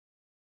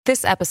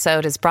This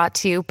episode is brought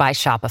to you by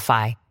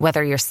Shopify.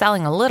 Whether you're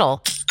selling a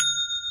little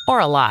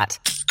or a lot,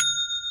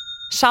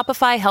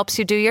 Shopify helps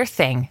you do your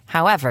thing,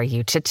 however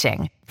you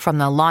cha-ching. From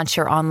the launch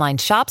your online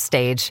shop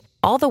stage,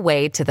 all the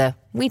way to the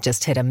we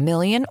just hit 1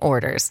 million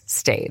orders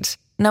stage.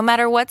 No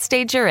matter what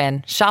stage you're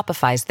in,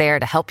 Shopify's there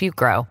to help you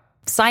grow.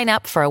 Sign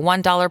up for a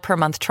 $1 per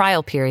month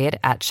trial period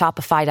at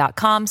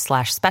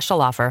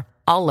shopify.com/special offer,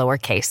 all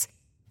lowercase.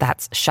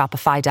 That's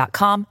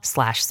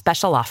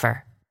shopify.com/special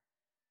offer.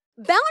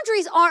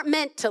 Boundaries aren't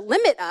meant to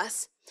limit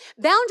us.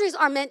 Boundaries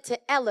are meant to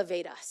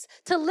elevate us,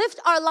 to lift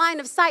our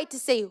line of sight, to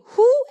say,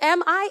 who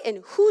am I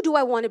and who do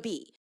I want to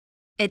be?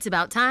 It's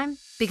about time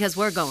because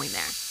we're going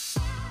there.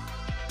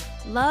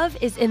 Love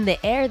is in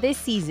the air this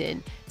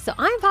season, so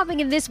I'm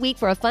popping in this week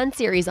for a fun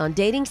series on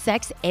dating,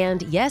 sex,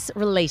 and yes,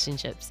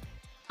 relationships.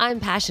 I'm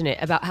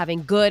passionate about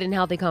having good and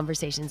healthy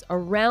conversations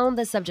around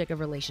the subject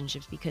of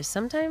relationships because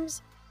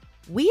sometimes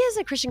we as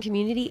a Christian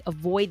community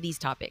avoid these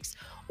topics,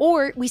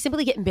 or we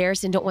simply get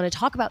embarrassed and don't want to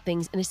talk about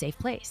things in a safe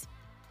place.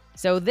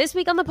 So this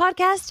week on the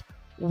podcast,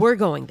 we're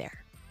going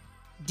there.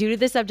 Due to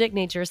the subject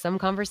nature, some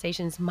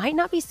conversations might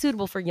not be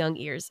suitable for young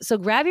ears, so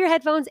grab your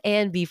headphones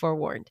and be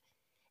forewarned.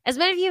 As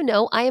many of you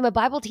know, I am a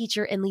Bible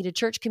teacher and lead a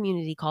church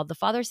community called the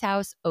Father's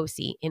House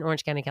OC in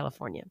Orange County,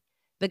 California.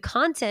 The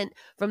content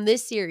from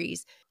this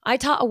series I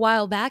taught a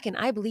while back, and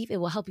I believe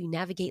it will help you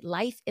navigate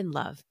life in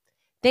love.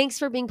 Thanks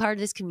for being part of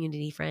this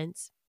community,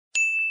 friends.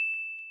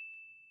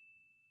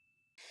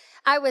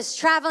 I was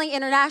traveling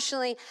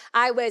internationally.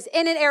 I was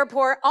in an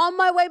airport on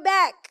my way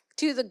back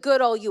to the good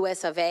old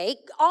US of A,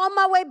 on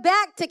my way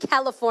back to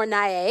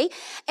California.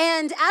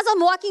 And as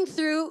I'm walking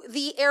through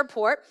the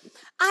airport,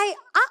 I'm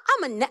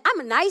a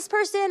nice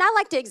person. I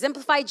like to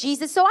exemplify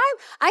Jesus. So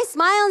I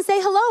smile and say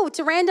hello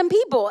to random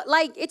people.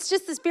 Like, it's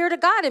just the Spirit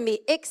of God in me,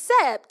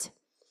 except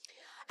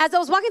as I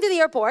was walking through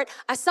the airport,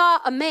 I saw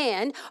a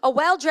man, a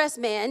well-dressed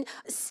man,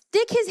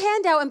 stick his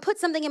hand out and put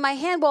something in my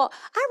hand. Well,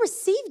 I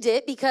received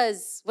it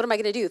because what am I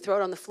going to do? Throw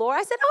it on the floor?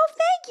 I said, oh,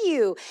 thank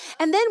you.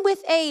 And then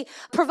with a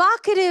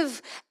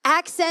provocative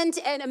accent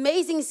and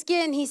amazing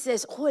skin, he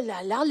says, oh la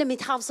la, let me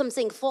have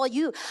something for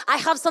you. I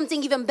have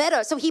something even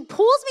better. So he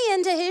pulls me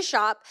into his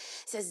shop,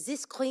 says,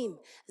 this cream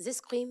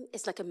is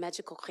like a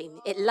magical cream.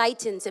 It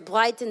lightens, it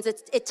brightens,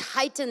 it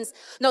tightens.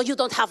 No, you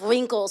don't have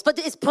wrinkles, but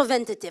it's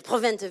preventative.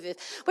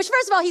 Which,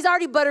 first of all, he's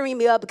already buttering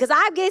me up because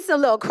I've gained some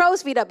little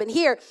crow's feet up in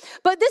here.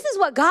 But this is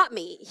what got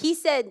me. He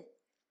said,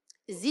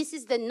 this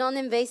is the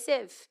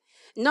non-invasive,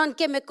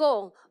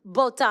 non-chemical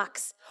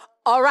Botox.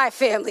 All right,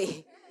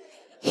 family.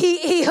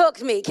 He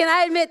hooked me. Can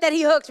I admit that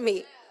he hooked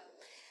me?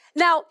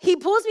 Now, he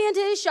pulls me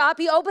into his shop.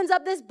 He opens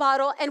up this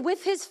bottle, and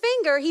with his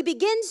finger, he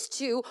begins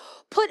to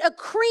put a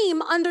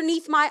cream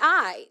underneath my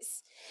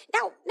eyes.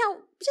 Now,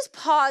 just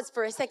pause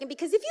for a second,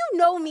 because if you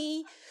know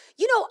me,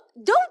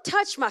 don't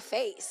touch my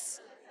face.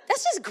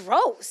 That's just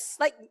gross.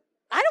 Like,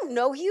 I don't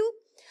know you.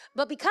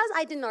 But because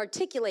I didn't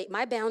articulate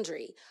my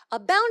boundary, a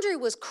boundary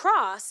was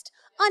crossed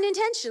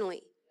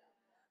unintentionally.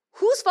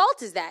 Whose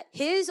fault is that?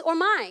 His or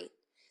mine?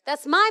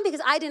 That's mine because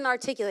I didn't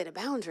articulate a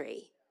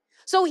boundary.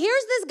 So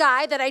here's this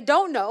guy that I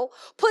don't know,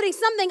 putting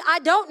something I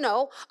don't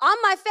know on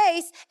my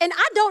face, and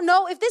I don't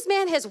know if this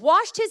man has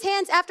washed his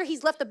hands after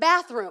he's left the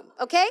bathroom,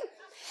 okay?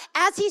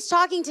 As he's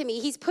talking to me,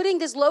 he's putting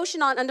this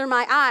lotion on under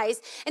my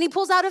eyes, and he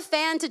pulls out a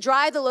fan to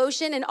dry the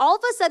lotion, and all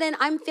of a sudden,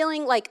 I'm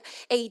feeling like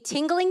a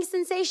tingling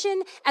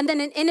sensation and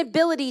then an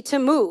inability to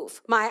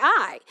move my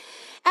eye.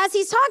 As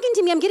he's talking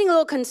to me, I'm getting a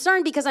little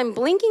concerned because I'm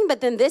blinking,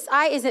 but then this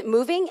eye isn't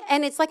moving,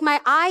 and it's like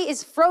my eye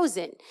is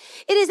frozen.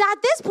 It is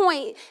at this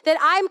point that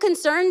I'm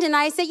concerned, and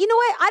I say, you know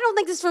what? I don't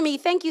think this is for me.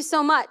 Thank you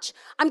so much.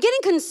 I'm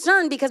getting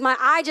concerned because my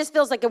eye just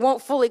feels like it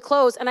won't fully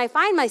close, and I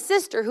find my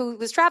sister who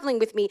was traveling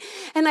with me,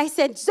 and I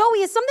said,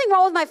 Zoe, is something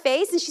wrong with my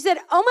face? And she said,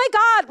 oh my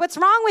God, what's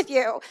wrong with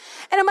you?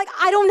 And I'm like,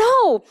 I don't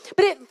know,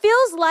 but it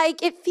feels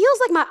like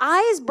my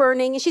eye is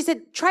burning. And she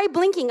said, try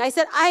blinking. I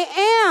said,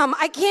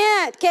 I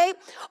can't, okay?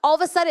 All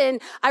of a sudden,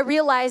 I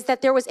realized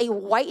that there was a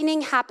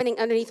whitening happening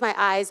underneath my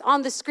eyes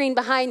on the screen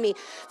behind me.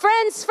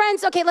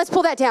 Friends, okay, let's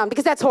pull that down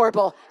because that's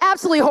horrible.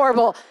 Absolutely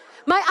horrible.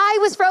 My eye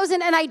was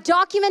frozen, and I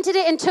documented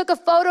it and took a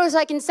photo so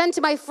I can send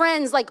to my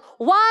friends, like,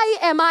 why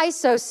am I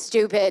so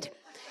stupid?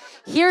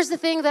 Here's the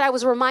thing that I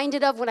was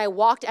reminded of when I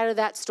walked out of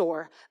that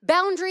store.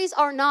 Boundaries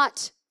are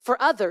not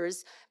for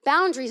others.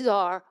 Boundaries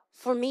are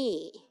for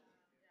me.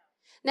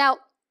 Now,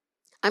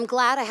 I'm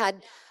glad I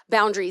had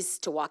boundaries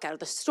to walk out of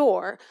the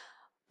store,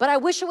 but I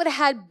wish I would have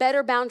had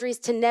better boundaries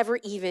to never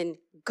even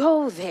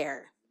go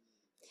there.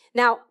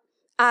 Now,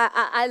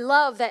 I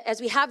love that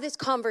as we have this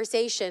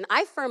conversation,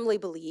 I firmly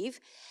believe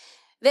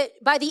that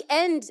by the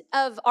end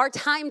of our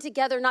time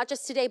together, not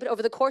just today, but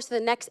over the course of the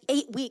next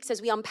 8 weeks,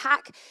 as we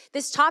unpack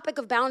this topic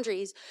of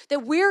boundaries,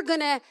 that we're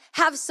gonna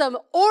have some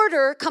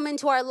order come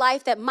into our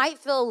life that might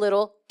feel a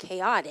little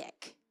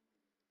chaotic.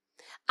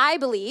 I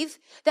believe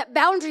that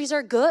boundaries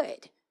are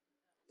good.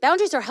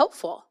 Boundaries are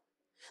helpful.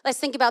 Let's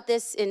think about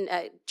this in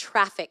a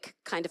traffic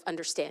kind of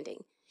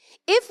understanding.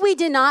 If we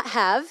did not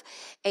have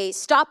a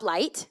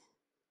stoplight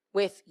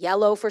with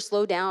yellow for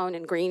slow down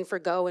and green for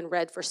go and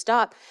red for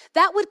stop,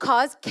 that would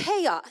cause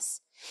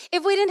chaos.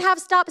 If we didn't have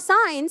stop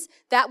signs,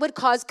 that would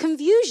cause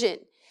confusion.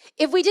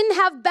 If we didn't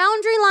have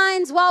boundary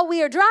lines while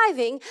we are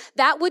driving,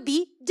 that would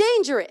be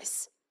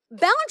dangerous.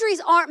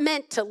 Boundaries aren't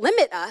meant to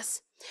limit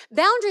us.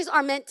 Boundaries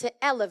are meant to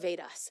elevate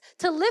us,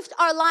 to lift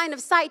our line of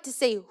sight, to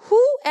say,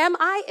 who am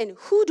I and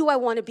who do I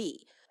want to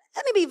be?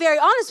 Let me be very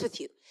honest with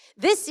you.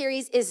 This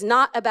series is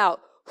not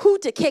about who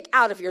to kick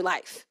out of your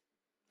life,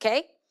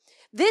 okay?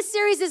 This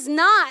series is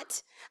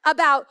not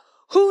about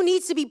who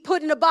needs to be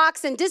put in a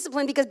box and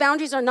disciplined, because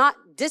boundaries are not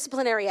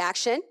disciplinary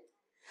action.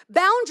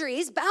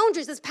 Boundaries,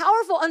 this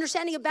powerful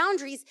understanding of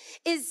boundaries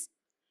is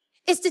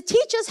to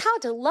teach us how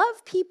to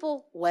love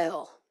people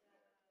well.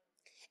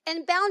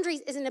 And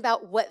boundaries isn't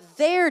about what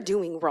they're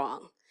doing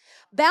wrong.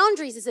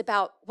 Boundaries is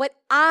about what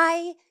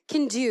I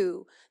can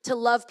do to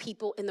love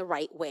people in the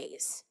right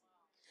ways.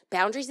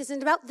 Boundaries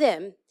isn't about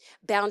them.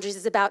 Boundaries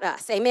is about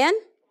us. Amen?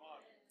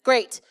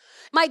 Great.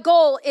 My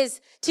goal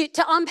is to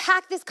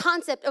unpack this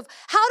concept of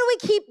how do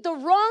we keep the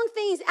wrong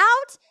things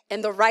out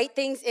and the right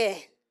things in.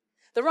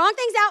 The wrong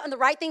things out and the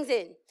right things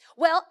in.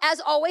 Well,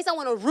 as always, I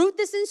want to root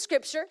this in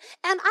Scripture.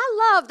 And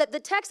I love that the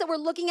text that we're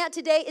looking at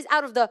today is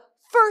out of the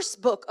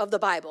first book of the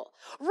Bible.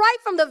 Right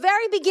from the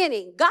very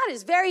beginning, God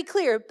is very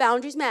clear,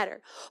 boundaries matter.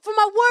 For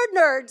my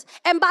word nerds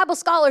and Bible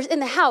scholars in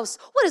the house,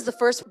 what is the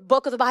first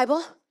book of the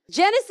Bible?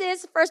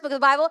 Genesis, first book of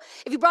the Bible.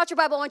 If you brought your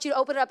Bible, I want you to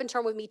open it up and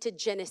turn with me to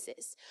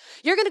Genesis.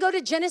 You're going to go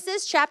to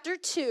Genesis chapter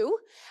 2,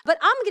 but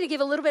I'm going to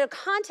give a little bit of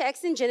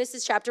context in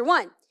Genesis chapter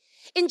 1.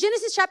 In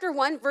Genesis chapter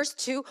 1, verse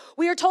 2,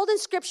 we are told in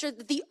Scripture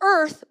that the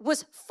earth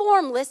was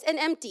formless and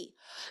empty.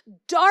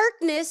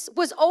 Darkness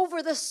was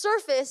over the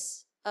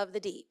surface of the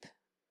deep.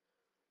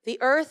 The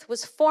earth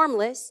was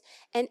formless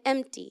and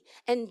empty,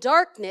 and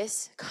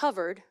darkness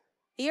covered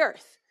the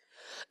earth.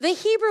 The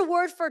Hebrew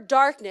word for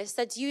darkness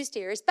that's used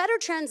here is better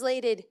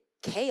translated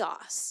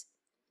chaos.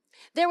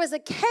 There was a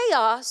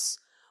chaos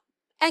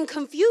and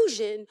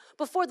confusion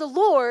before the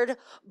Lord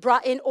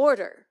brought in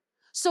order.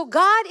 So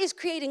God is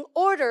creating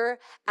order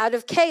out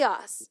of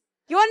chaos.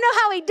 You want to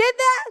know how he did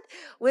that?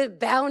 With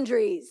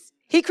boundaries.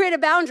 He created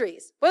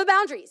boundaries. What are the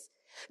boundaries?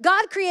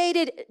 God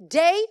created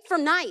day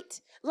from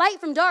night, light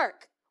from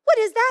dark. What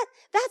is that?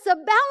 That's a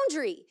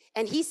boundary.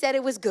 And he said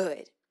it was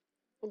good.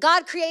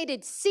 God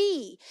created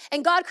sea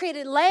and God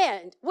created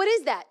land. What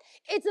is that?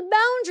 It's a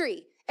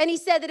boundary. And he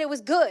said that it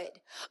was good.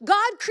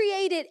 God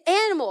created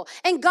animal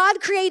and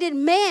God created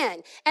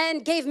man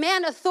and gave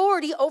man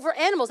authority over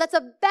animals. That's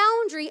a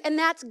boundary and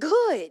that's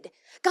good.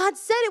 God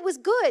said it was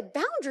good.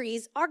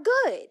 Boundaries are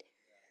good.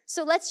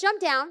 So let's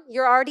jump down.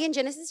 You're already in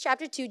Genesis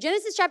chapter 2.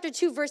 Genesis chapter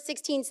 2 verse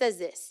 16 says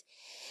this.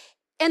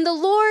 And the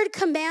Lord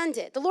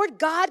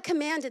God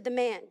commanded the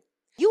man,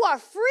 you are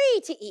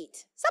free to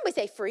eat. Somebody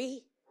say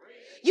free.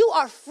 You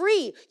are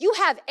free. You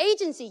have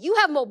agency. You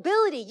have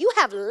mobility. You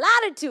have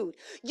latitude.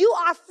 You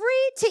are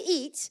free to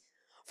eat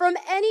from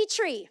any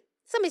tree.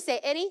 Somebody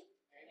say any?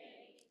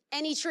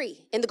 Any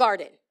tree in the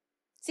garden.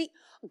 See,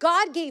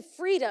 God gave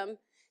freedom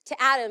to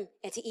Adam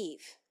and to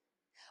Eve.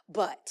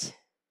 But,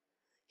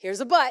 here's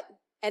a but,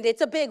 and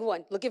it's a big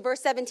one. Look at verse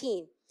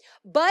 17.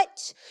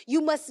 But you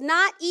must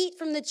not eat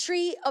from the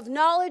tree of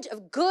knowledge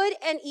of good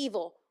and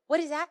evil. What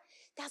is that?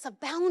 That's a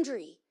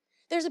boundary.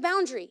 There's a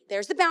boundary.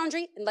 There's the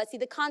boundary, and let's see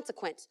the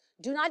consequence.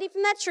 Do not eat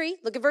from that tree.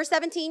 Look at verse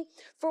 17.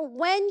 For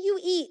when you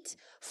eat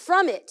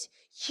from it,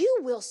 you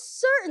will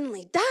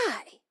certainly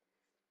die.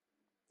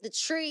 The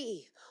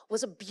tree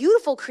was a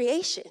beautiful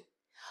creation,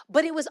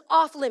 but it was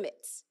off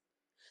limits.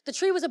 The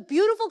tree was a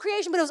beautiful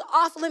creation, but it was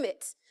off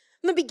limits.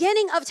 From the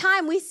beginning of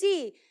time, we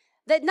see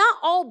that not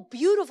all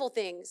beautiful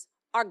things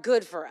are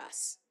good for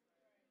us.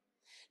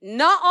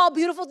 Not all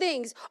beautiful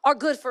things are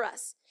good for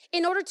us.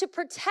 In order to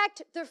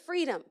protect their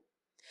freedom,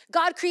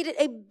 God created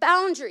a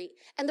boundary,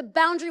 and the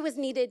boundary was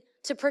needed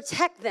to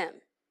protect them.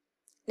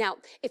 Now,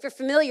 if you're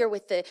familiar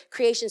with the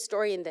creation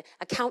story and the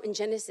account in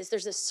Genesis,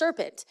 there's a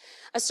serpent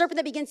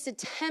that begins to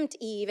tempt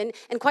Eve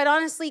and quite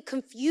honestly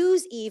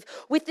confuse Eve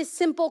with this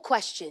simple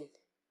question.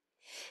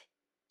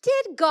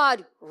 Did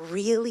God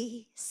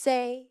really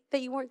say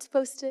that you weren't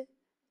supposed to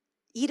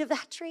eat of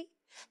that tree?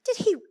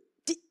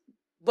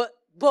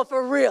 But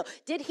for real,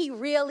 did he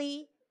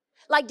really?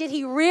 Did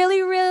he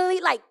really?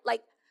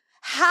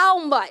 How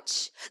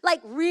much?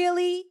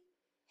 Really?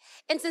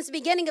 And since the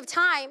beginning of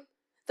time,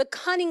 the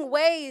cunning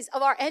ways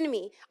of our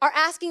enemy are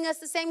asking us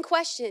the same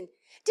question.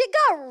 Did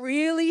God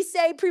really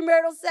say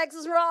premarital sex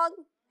was wrong?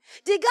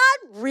 Did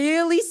God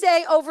really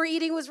say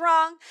overeating was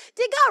wrong?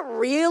 Did God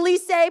really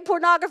say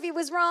pornography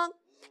was wrong?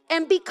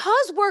 And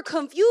because we're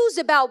confused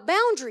about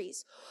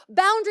boundaries,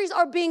 boundaries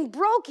are being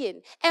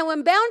broken. And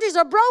when boundaries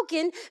are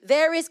broken,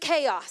 there is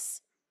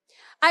chaos.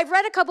 I've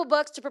read a couple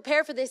books to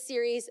prepare for this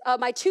series.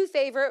 My two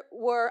favorite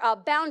were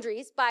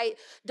Boundaries by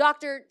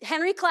Dr.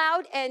 Henry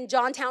Cloud and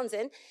John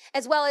Townsend,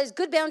 as well as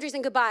Good Boundaries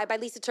and Goodbye by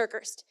Lisa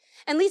TerKeurst.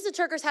 And Lisa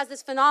TerKeurst has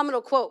this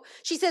phenomenal quote.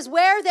 She says,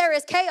 where there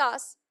is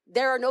chaos,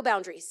 there are no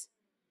boundaries.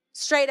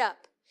 Straight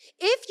up.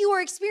 If you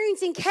are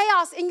experiencing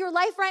chaos in your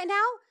life right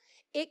now,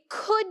 it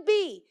could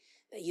be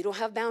that you don't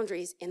have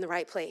boundaries in the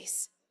right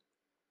place.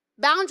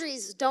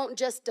 Boundaries don't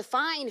just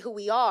define who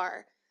we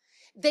are,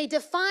 they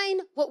define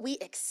what we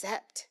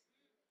accept.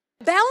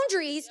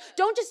 Boundaries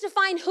don't just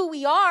define who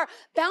we are,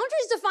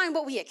 boundaries define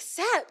what we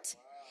accept.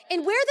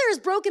 And where there's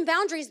broken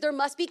boundaries, there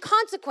must be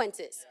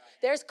consequences.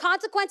 There's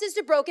consequences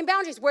to broken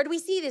boundaries. Where do we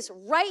see this?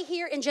 Right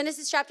here in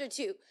Genesis chapter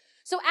 2.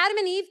 So Adam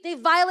and Eve, they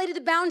violated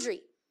the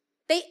boundary.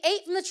 They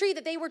ate from the tree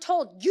that they were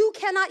told, you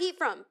cannot eat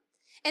from.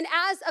 And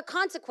as a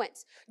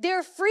consequence,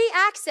 their free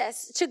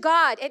access to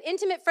God and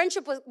intimate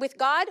friendship with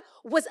God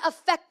was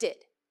affected.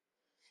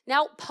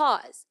 Now,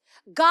 pause.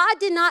 God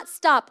did not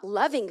stop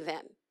loving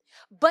them,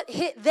 but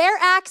their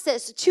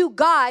access to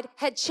God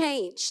had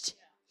changed.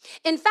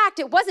 In fact,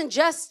 it wasn't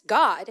just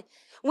God.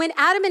 When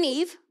Adam and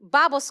Eve,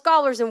 Bible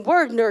scholars and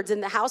word nerds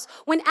in the house,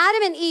 when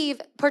Adam and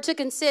Eve partook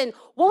in sin,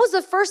 what was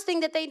the first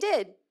thing that they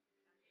did?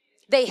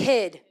 They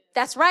hid.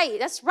 That's right,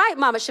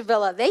 Mama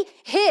Shavilla. They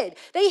hid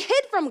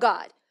from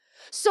God.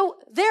 So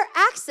their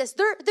access,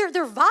 their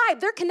vibe,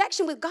 their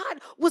connection with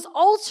God was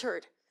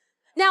altered.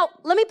 Now,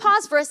 let me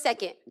pause for a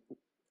second,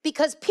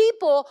 because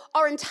people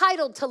are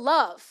entitled to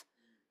love,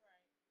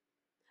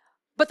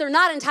 but they're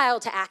not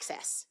entitled to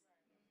access.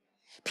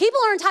 People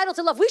are entitled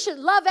to love. We should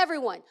love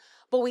everyone,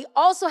 but we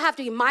also have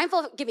to be mindful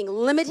of giving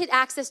limited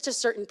access to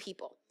certain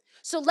people.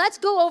 So let's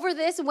go over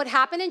this and what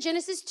happened in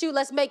Genesis 2.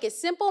 Let's make it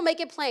simple,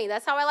 make it plain.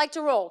 That's how I like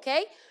to roll,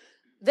 okay?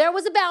 There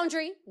was a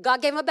boundary.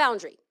 God gave him a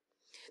boundary.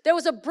 There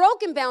was a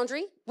broken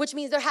boundary, which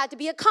means there had to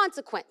be a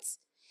consequence.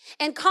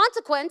 And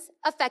consequence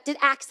affected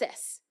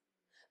access.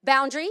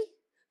 Boundary,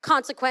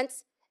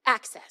 consequence,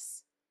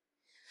 access.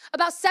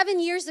 About 7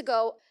 years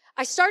ago,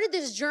 I started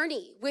this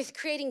journey with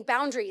creating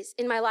boundaries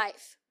in my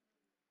life.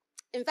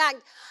 In fact,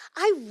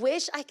 I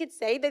wish I could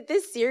say that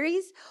this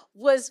series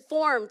was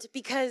formed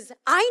because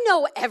I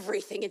know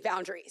everything in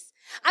boundaries.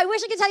 I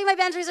wish I could tell you my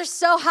boundaries are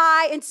so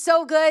high and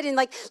so good and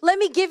let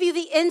me give you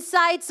the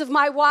insights of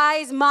my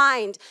wise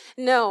mind.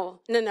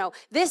 No.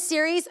 This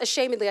series,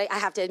 ashamedly, I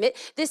have to admit,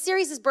 this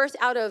series is birthed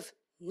out of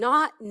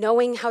not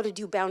knowing how to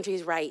do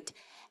boundaries right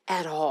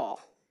at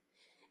all.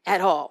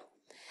 At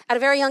a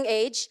very young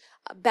age,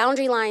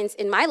 boundary lines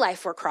in my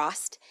life were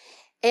crossed.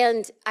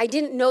 And I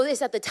didn't know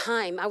this at the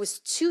time. I was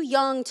too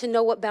young to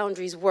know what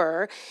boundaries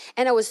were,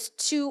 and I was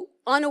too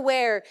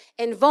unaware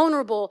and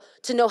vulnerable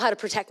to know how to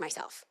protect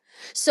myself.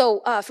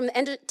 So from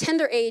the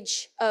tender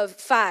age of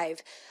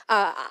 5,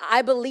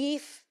 a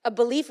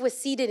belief was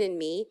seeded in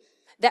me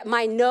that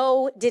my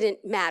no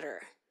didn't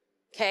matter,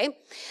 okay?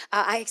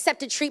 I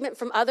accepted treatment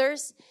from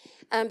others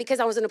because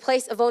I was in a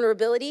place of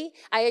vulnerability.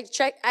 I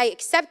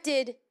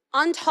accepted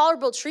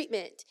intolerable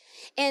treatment.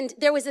 And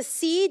there was a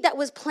seed that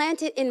was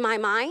planted in my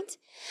mind,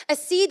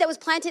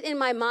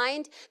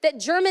 that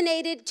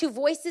germinated to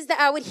voices that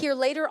I would hear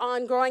later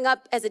on growing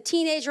up as a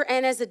teenager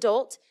and as an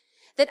adult,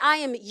 that I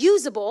am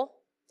usable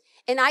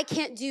and I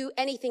can't do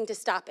anything to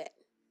stop it.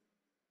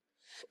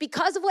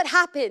 Because of what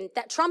happened,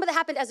 that trauma that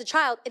happened as a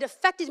child, it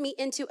affected me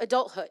into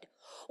adulthood.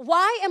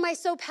 Why am I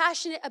so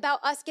passionate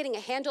about us getting a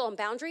handle on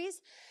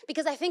boundaries?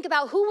 Because I think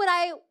about who would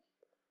I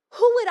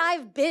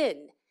have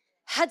been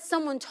had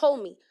someone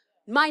told me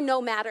my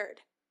no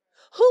mattered?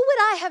 Who would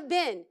I have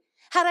been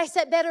had I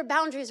set better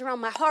boundaries around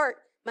my heart,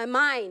 my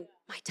mind,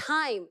 my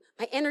time,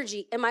 my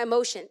energy, and my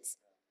emotions?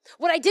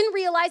 What I didn't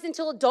realize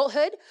until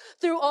adulthood,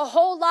 through a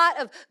whole lot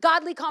of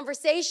godly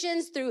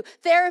conversations, through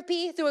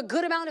therapy, through a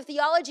good amount of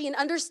theology and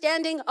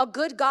understanding a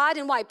good God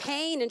and why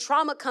pain and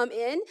trauma come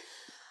in,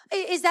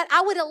 is that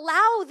I would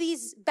allow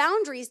these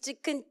boundaries to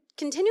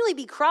continually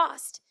be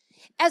crossed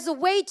as a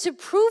way to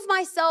prove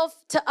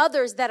myself to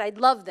others that I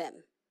love them.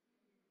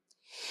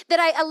 That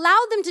I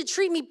allowed them to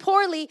treat me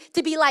poorly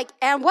to be like,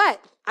 and what?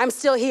 I'm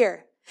still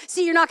here.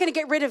 See, you're not going to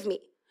get rid of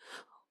me.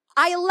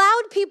 I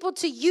allowed people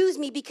to use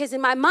me because in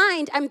my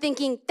mind, I'm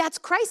thinking, that's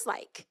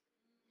Christ-like.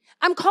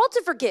 I'm called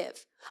to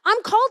forgive.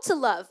 I'm called to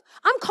love.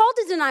 I'm called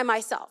to deny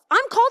myself.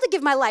 I'm called to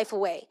give my life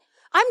away.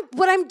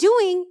 What I'm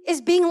doing is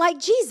being like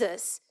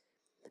Jesus.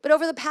 But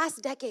over the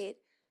past decade,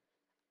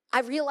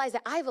 I've realized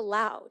that I'm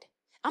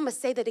going to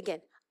say that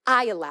again,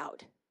 I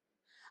allowed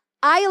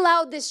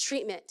this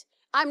treatment.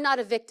 I'm not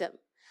a victim.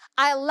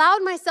 I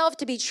allowed myself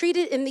to be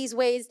treated in these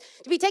ways,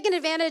 to be taken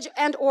advantage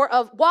and or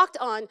of walked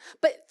on,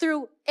 but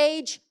through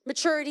age,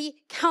 maturity,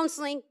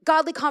 counseling,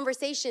 godly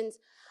conversations,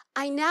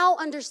 I now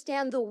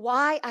understand the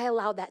why I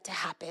allowed that to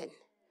happen.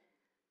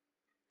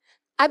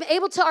 I'm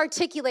able to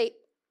articulate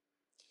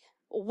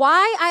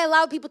why I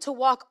allowed people to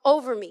walk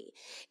over me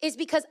is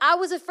because I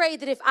was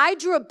afraid that if I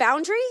drew a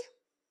boundary,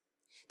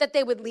 that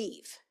they would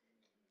leave.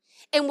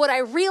 And what I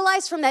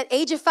realized from that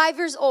age of 5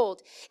 years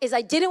old is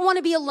I didn't want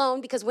to be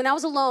alone because when I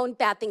was alone,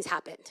 bad things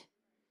happened.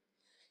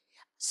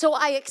 So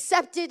I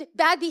accepted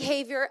bad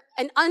behavior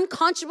and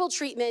unconscionable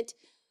treatment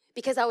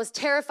because I was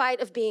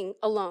terrified of being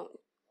alone.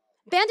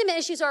 Abandonment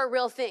issues are a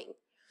real thing.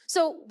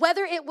 So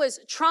whether it was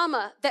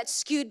trauma that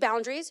skewed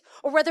boundaries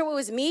or whether it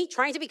was me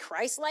trying to be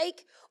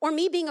Christ-like or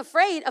me being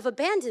afraid of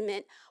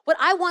abandonment, what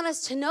I want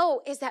us to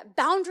know is that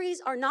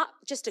boundaries are not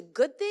just a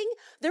good thing,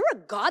 they're a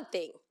God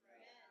thing.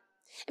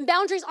 And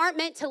boundaries aren't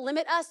meant to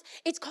limit us.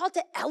 It's called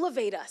to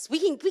elevate us. We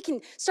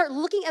can start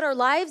looking at our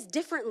lives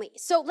differently.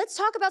 So let's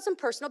talk about some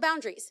personal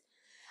boundaries.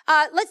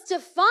 Let's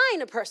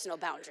define a personal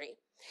boundary.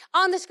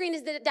 On the screen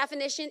is the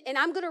definition, and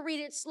I'm going to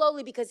read it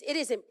slowly because it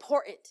is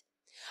important.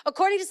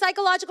 According to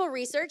psychological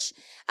research,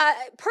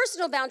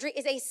 personal boundary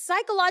is a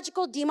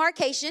psychological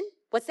demarcation.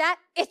 What's that?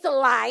 It's a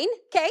line,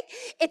 okay?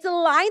 It's a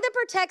line that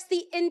protects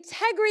the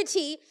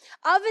integrity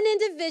of an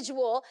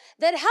individual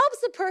that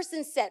helps the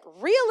person set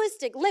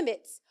realistic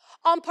limits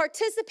on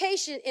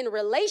participation in a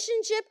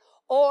relationship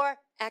or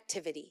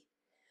activity.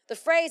 The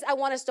phrase I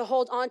want us to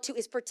hold on to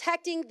is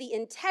protecting the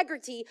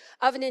integrity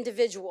of an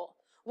individual.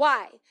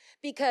 Why?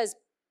 Because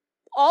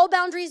all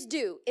boundaries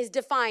do is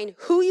define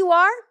who you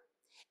are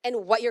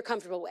and what you're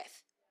comfortable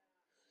with.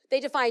 They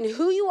define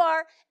who you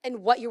are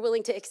and what you're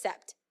willing to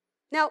accept.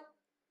 Now,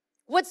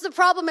 what's the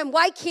problem and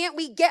why can't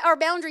we get our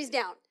boundaries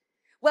down?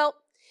 Well,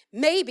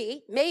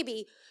 maybe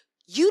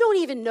you don't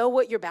even know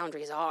what your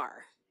boundaries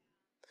are.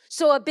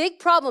 So a big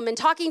problem in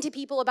talking to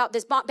people about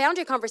this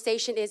boundary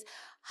conversation is,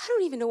 I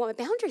don't even know what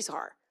my boundaries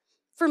are.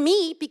 For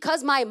me,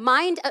 because my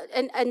mind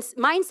and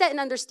mindset and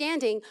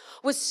understanding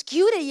was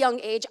skewed at a young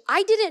age,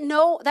 I didn't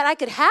know that I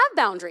could have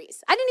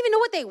boundaries. I didn't even know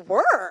what they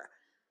were.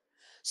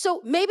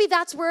 So maybe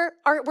that's where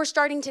we're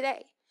starting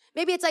today.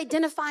 Maybe it's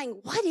identifying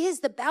what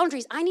is the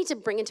boundaries I need to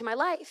bring into my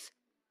life.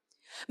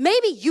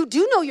 Maybe you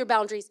do know your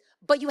boundaries,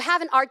 but you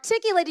haven't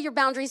articulated your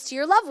boundaries to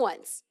your loved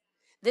ones.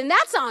 Then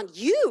that's on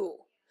you.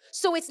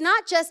 So it's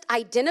not just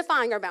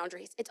identifying our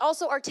boundaries. It's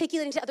also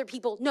articulating to other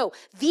people, no,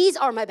 these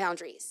are my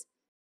boundaries.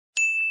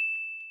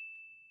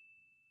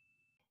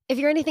 If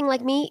you're anything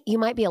like me, you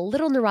might be a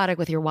little neurotic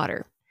with your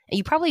water, and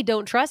you probably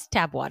don't trust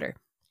tap water.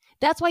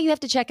 That's why you have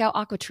to check out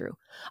AquaTrue.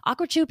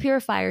 AquaTrue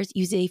purifiers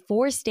use a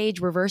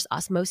 4-stage reverse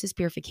osmosis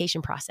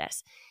purification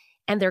process,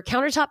 and their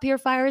countertop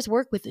purifiers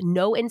work with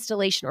no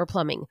installation or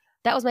plumbing.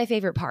 That was my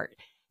favorite part.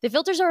 The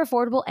filters are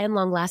affordable and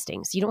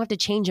long-lasting, so you don't have to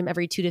change them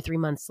every 2 to 3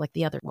 months like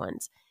the other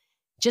ones.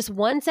 Just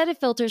one set of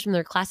filters from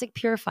their classic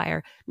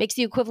purifier makes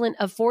the equivalent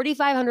of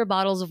 4,500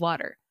 bottles of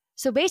water.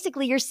 So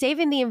basically, you're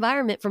saving the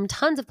environment from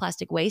tons of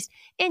plastic waste,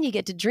 and you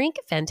get to drink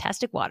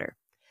fantastic water.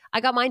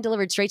 I got mine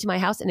delivered straight to my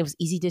house, and it was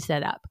easy to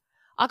set up.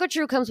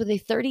 AquaTrue comes with a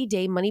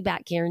 30-day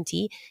money-back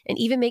guarantee and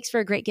even makes for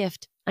a great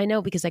gift. I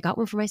know because I got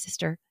one for my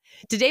sister.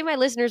 Today, my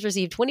listeners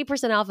receive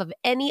 20% off of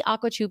any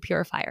AquaTrue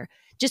purifier.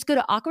 Just go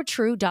to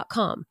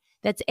aquatrue.com.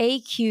 That's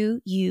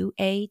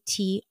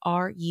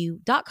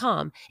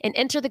AQUATRU.com and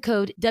enter the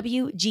code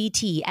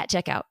WGT at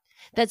checkout.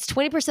 That's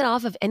 20%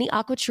 off of any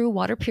AquaTrue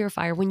water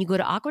purifier when you go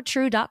to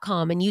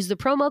aquatrue.com and use the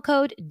promo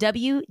code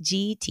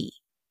WGT.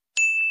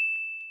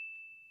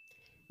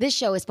 This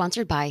show is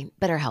sponsored by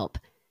BetterHelp.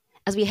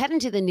 As we head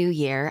into the new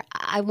year,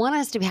 I want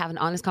us to have an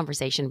honest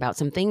conversation about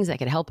some things that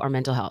could help our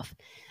mental health.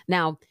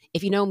 Now,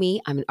 if you know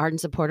me, I'm an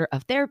ardent supporter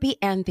of therapy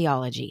and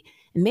theology.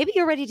 And maybe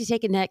you're ready to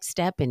take a next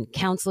step in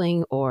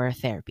counseling or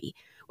therapy.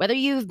 Whether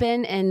you've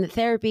been in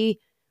therapy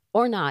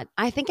or not,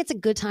 I think it's a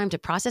good time to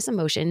process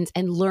emotions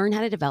and learn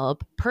how to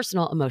develop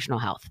personal emotional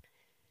health.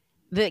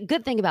 The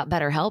good thing about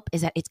BetterHelp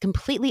is that it's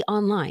completely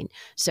online.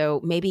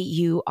 So maybe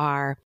you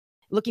are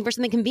looking for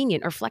something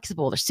convenient or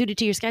flexible or suited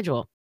to your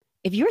schedule.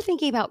 If you're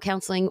thinking about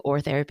counseling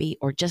or therapy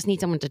or just need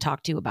someone to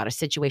talk to about a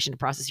situation to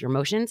process your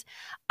emotions,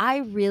 I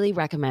really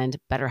recommend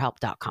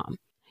BetterHelp.com.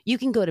 You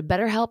can go to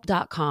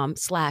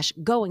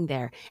BetterHelp.com/going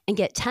there and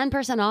get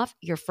 10% off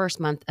your first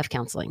month of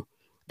counseling.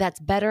 That's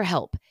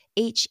BetterHelp,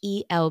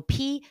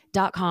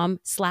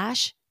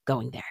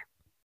 HELP.com/going there.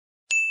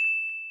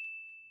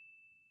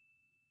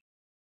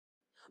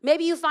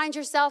 Maybe you find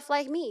yourself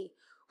like me,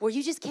 where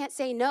you just can't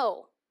say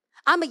no.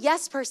 I'm a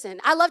yes person.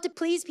 I love to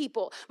please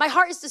people. My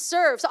heart is to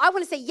serve, so I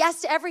want to say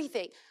yes to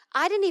everything.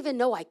 I didn't even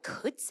know I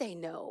could say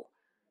no.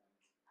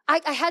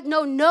 I had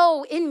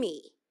no in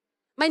me.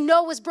 My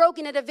no was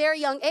broken at a very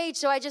young age,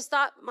 so I just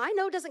thought, my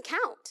no doesn't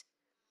count.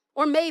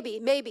 Or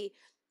maybe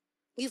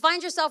you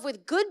find yourself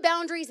with good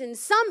boundaries in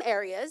some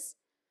areas,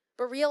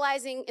 but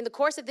realizing in the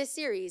course of this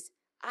series,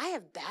 I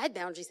have bad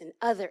boundaries in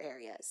other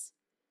areas.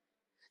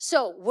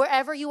 So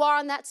wherever you are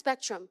on that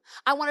spectrum,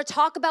 I want to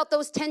talk about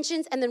those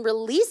tensions and then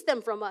release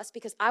them from us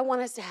because I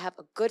want us to have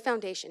a good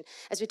foundation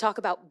as we talk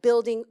about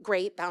building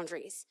great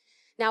boundaries.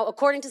 Now,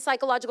 according to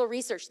psychological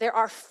research, there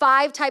are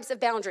 5 types of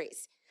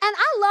boundaries. And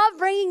I love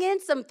bringing in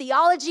some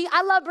theology.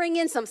 I love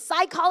bringing in some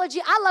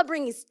psychology. I love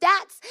bringing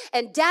stats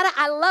and data.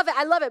 I love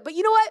it. But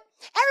you know what?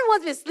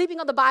 Everyone's been sleeping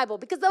on the Bible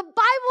because the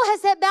Bible has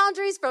set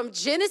boundaries from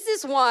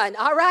Genesis 1,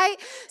 all right?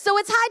 So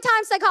it's high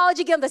time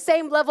psychology get on the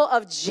same level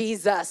of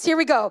Jesus. Here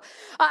we go.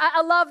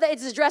 I love that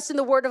it's addressed in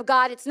the Word of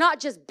God. It's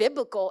not just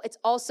biblical, it's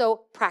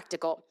also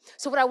practical.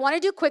 So what I want to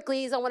do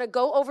quickly is I want to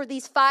go over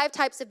these 5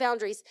 types of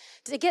boundaries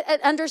to get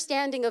an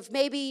understanding of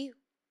maybe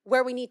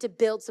where we need to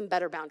build some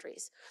better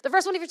boundaries. The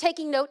first one, if you're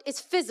taking note, is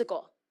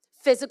physical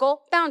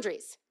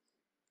boundaries.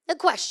 The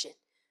question,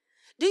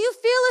 do you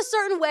feel a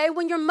certain way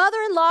when your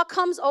mother-in-law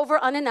comes over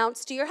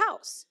unannounced to your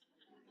house?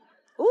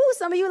 Ooh,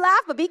 some of you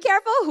laugh, but be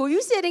careful who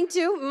you sitting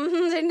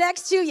to.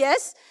 Next to,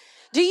 yes.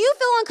 Do you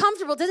feel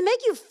uncomfortable? Does it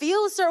make you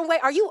feel a certain way?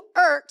 Are you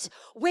irked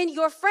when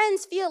your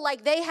friends feel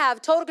like they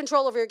have total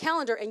control over your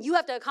calendar and you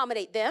have to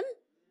accommodate them?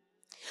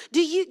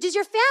 Does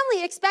your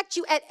family expect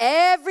you at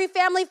every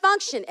family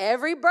function,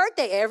 every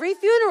birthday, every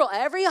funeral,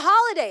 every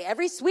holiday,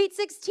 every sweet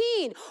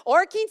 16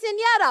 or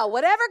quinceañera,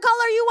 whatever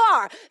color you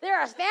are? There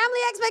are family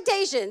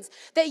expectations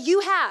that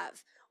you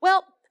have.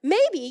 Well,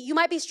 maybe you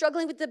might be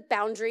struggling with the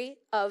boundary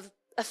of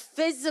a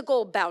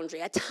physical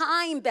boundary, a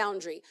time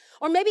boundary,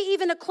 or maybe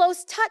even a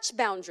close touch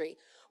boundary.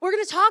 We're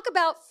going to talk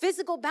about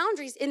physical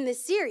boundaries in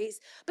this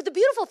series, but the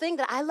beautiful thing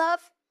that I love,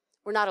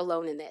 we're not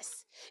alone in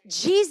this.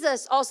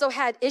 Jesus also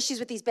had issues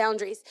with these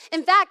boundaries.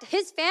 In fact,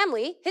 his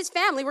family,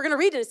 we're going to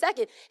read in a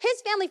second,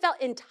 his family felt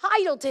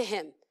entitled to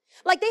him,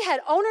 like they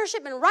had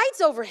ownership and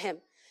rights over him.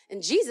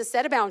 And Jesus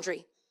set a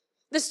boundary.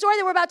 The story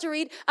that we're about to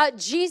read,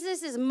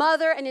 Jesus, his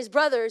mother, and his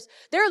brothers,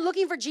 they're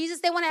looking for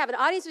Jesus. They want to have an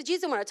audience with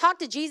Jesus. They want to talk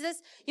to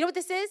Jesus. You know what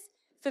this is?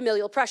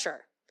 Familial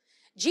pressure.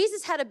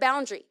 Jesus had a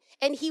boundary,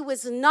 and he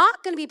was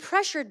not going to be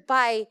pressured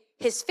by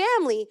his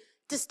family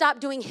to stop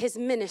doing his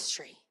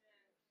ministry.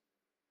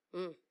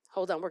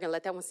 Hold on, we're going to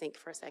let that one sink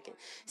for a second.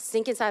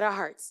 Sink inside our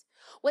hearts.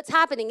 What's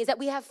happening is that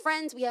we have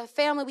friends, we have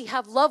family, we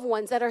have loved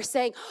ones that are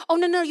saying, oh,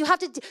 no, you have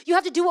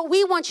to do what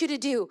we want you to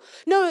do.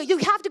 No, you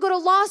have to go to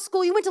law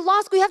school. You went to law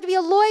school, you have to be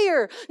a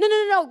lawyer.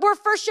 No, we're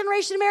first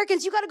generation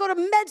Americans. You got to go to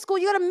med school.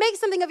 You got to make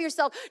something of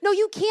yourself. No,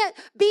 you can't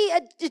be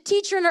a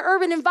teacher in an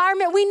urban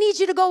environment. We need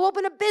you to go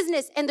open a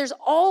business. And there's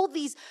all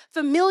these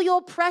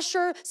familial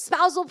pressure,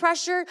 spousal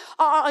pressure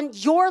on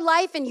your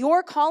life and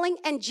your calling.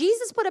 And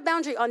Jesus put a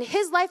boundary on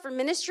his life for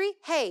ministry.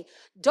 Hey,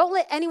 don't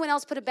let anyone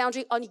else put a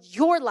boundary on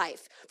your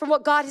life from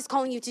what God is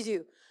calling you to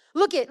do.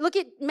 Look at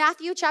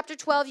Matthew chapter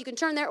 12. You can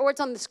turn there or it's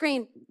on the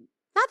screen.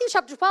 Matthew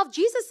chapter 12,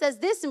 Jesus says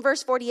this in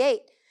verse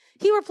 48.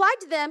 He replied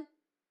to them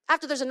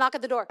after there's a knock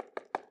at the door.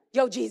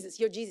 Yo, Jesus,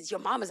 your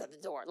mama's at the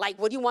door. Like,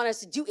 what do you want us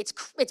to do? It's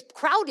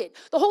crowded.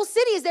 The whole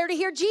city is there to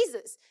hear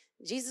Jesus.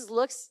 Jesus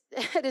looks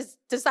at his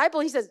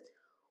disciple and he says,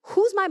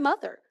 who's my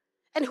mother?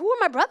 And who are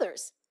my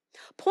brothers?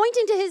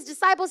 Pointing to his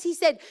disciples, he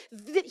said,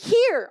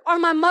 here are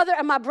my mother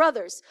and my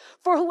brothers.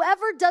 For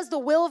whoever does the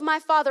will of my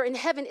Father in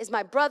heaven is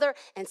my brother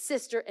and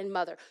sister and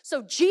mother.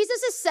 So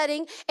Jesus is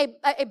setting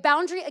a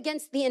boundary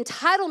against the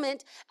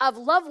entitlement of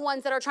loved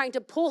ones that are trying to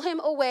pull him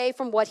away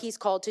from what he's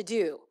called to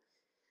do.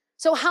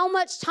 So how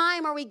much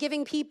time are we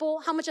giving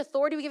people? How much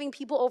authority are we giving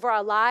people over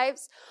our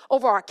lives,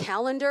 over our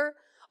calendar,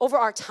 over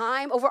our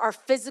time, over our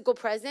physical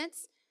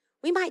presence?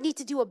 We might need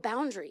to do a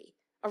boundary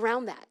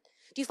around that.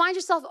 Do you find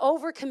yourself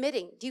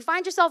overcommitting? Do you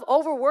find yourself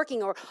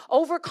overworking or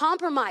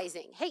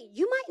overcompromising? Hey,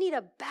 you might need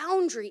a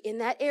boundary in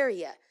that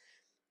area.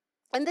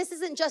 And this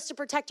isn't just to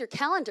protect your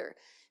calendar.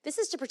 This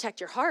is to protect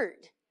your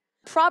heart.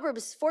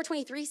 Proverbs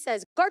 4:23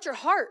 says, guard your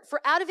heart,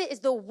 for out of it is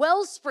the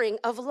wellspring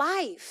of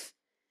life.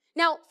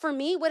 Now, for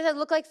me, what does it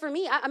look like for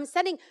me? I'm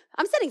setting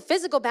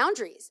physical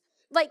boundaries.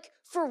 Like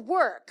for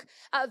work,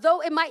 though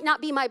it might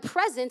not be my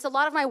presence, a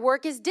lot of my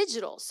work is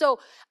digital. So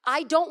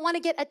I don't want to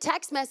get a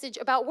text message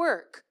about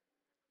work.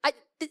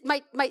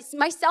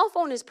 My cell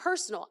phone is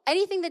personal.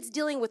 Anything that's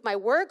dealing with my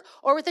work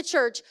or with the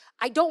church,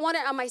 I don't want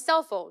it on my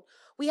cell phone.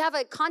 We have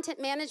a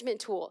content management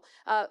tool.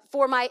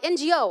 For my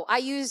NGO, I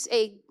use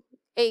a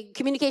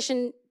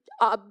communication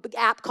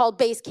app called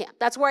Basecamp.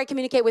 That's where I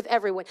communicate with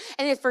everyone.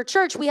 And if for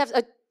church, we have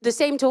the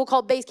same tool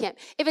called Basecamp.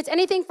 If it's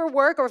anything for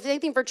work or if it's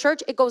anything for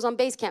church, it goes on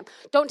Basecamp.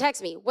 Don't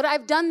text me. What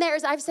I've done there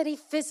is I've set a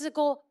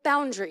physical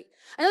boundary.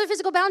 Another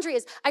physical boundary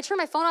is I turn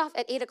my phone off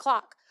at 8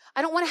 o'clock.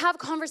 I don't want to have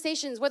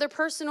conversations, whether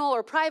personal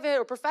or private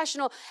or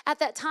professional, at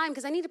that time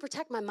because I need to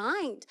protect my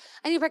mind.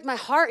 I need to protect my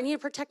heart. I need to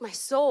protect my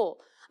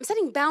soul. I'm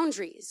setting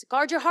boundaries.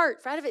 Guard your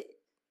heart, for out of it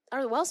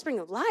are the wellspring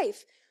of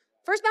life.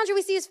 First boundary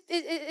we see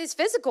is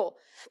physical.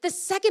 The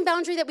second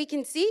boundary that we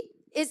can see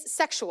is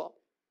sexual.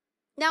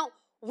 Now,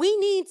 we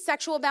need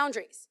sexual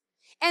boundaries.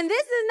 And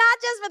this is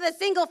not just for the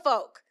single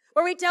folk,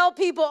 where we tell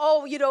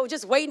people,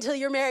 just wait until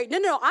you're married.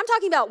 No. I'm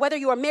talking about whether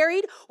you are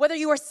married, whether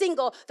you are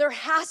single, there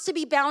has to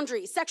be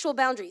boundaries, sexual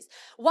boundaries.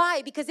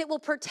 Why? Because it will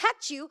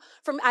protect you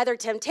from either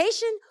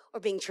temptation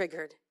or being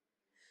triggered.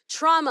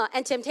 Trauma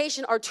and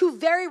temptation are two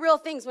very real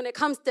things when it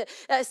comes to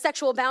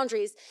sexual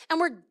boundaries. And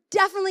we're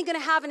definitely going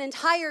to have an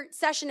entire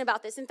session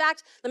about this. In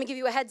fact, let me give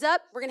you a heads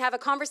up. We're going to have a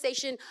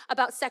conversation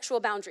about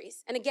sexual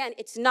boundaries. And again,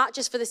 it's not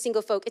just for the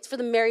single folk. It's for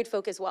the married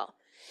folk as well.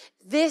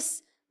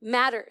 This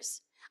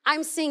matters.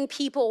 I'm seeing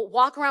people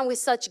walk around with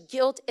such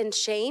guilt and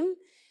shame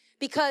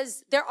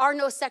because there are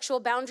no sexual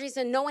boundaries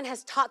and no one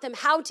has taught them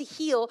how to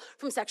heal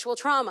from sexual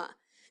trauma.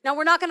 Now,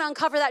 we're not going to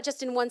uncover that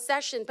just in one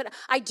session, but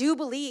I do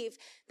believe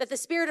that the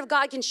Spirit of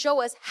God can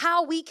show us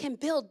how we can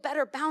build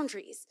better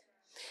boundaries.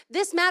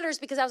 This matters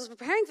because as I was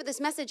preparing for this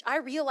message, I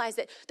realized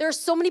that there are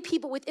so many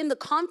people within the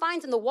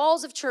confines and the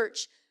walls of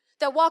church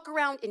that walk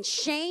around in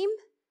shame,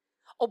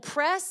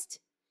 oppressed,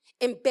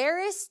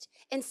 embarrassed,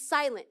 and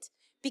silent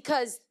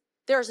because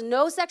there's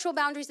no sexual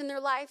boundaries in their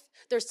life.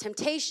 There's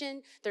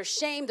temptation, there's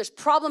shame, there's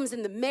problems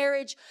in the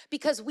marriage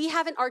because we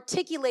haven't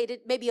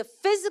articulated maybe a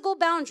physical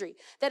boundary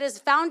that has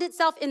found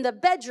itself in the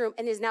bedroom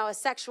and is now a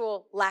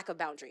sexual lack of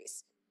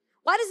boundaries.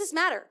 Why does this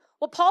matter?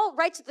 Well, Paul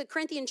writes to the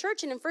Corinthian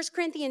church, and in 1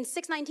 Corinthians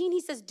 6:19,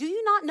 he says, do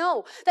you not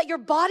know that your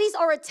bodies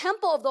are a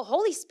temple of the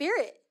Holy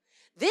Spirit?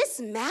 This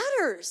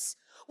matters.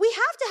 We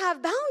have to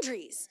have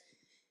boundaries.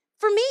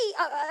 For me,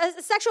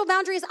 a sexual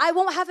boundary is I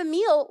won't have a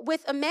meal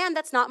with a man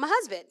that's not my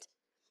husband.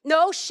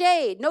 No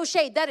shade, no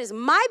shade. That is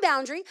my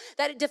boundary,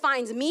 that it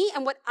defines me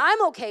and what I'm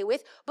okay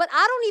with. But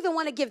I don't even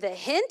want to give the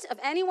hint of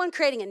anyone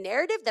creating a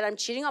narrative that I'm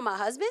cheating on my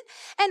husband.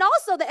 And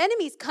also the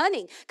enemy's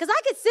cunning, because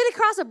I could sit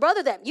across a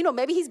brother that,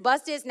 maybe he's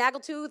busted,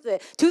 snaggletooth, the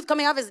tooth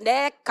coming off his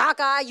neck,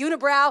 cockeye,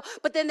 unibrow.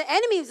 But then the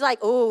enemy's like,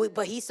 oh,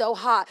 but he's so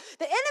hot.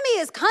 The enemy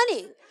is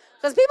cunning.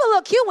 Because people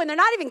look cute when they're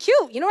not even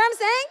cute. You know what I'm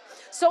saying?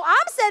 So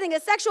I'm setting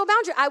a sexual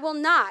boundary. I will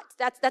not.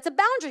 That's a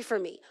boundary for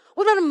me.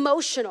 What about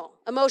emotional?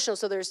 Emotional.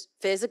 So there's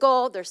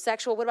physical, there's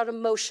sexual. What about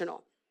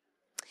emotional?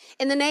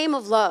 In the name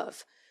of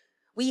love,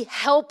 we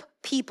help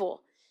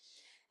people.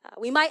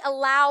 We might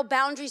allow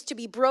boundaries to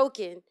be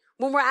broken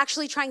when we're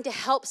actually trying to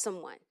help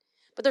someone.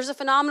 But there's a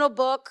phenomenal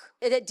book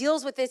that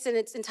deals with this, and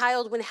it's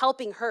entitled When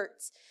Helping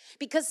Hurts.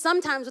 Because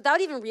sometimes,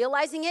 without even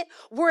realizing it,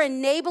 we're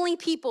enabling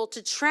people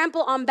to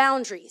trample on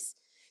boundaries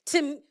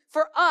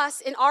for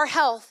us in our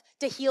health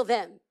to heal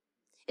them.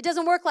 It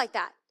doesn't work like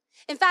that.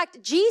 In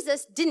fact,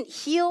 Jesus didn't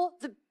heal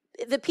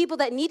the people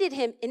that needed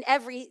him in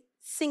every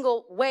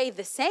single way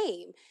the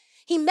same.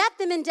 He met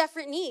them in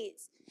different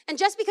needs. And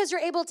just because you're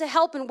able to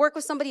help and work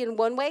with somebody in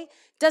one way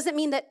doesn't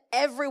mean that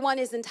everyone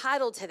is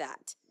entitled to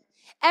that.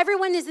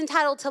 Everyone is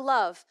entitled to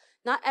love.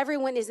 Not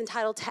everyone is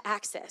entitled to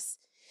access.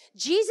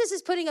 Jesus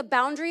is putting a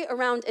boundary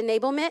around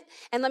enablement,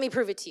 and let me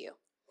prove it to you.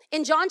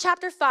 In John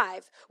chapter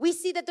 5, we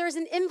see that there's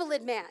an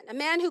invalid man, a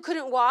man who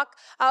couldn't walk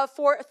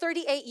for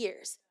 38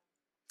 years.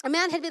 A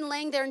man had been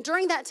laying there, and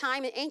during that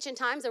time, in ancient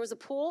times, there was a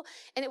pool,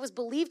 and it was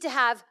believed to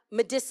have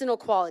medicinal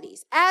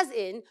qualities. As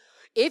in,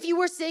 if you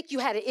were sick, you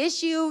had an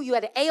issue, you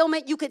had an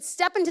ailment, you could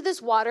step into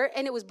this water,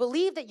 and it was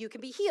believed that you could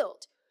be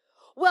healed.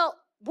 Well,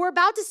 we're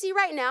about to see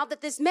right now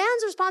that this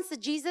man's response to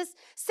Jesus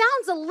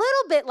sounds a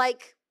little bit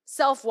like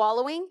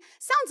self-wallowing,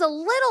 sounds a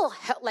little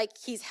like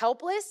he's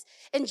helpless,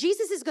 and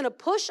Jesus is going to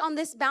push on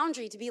this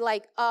boundary to be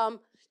like,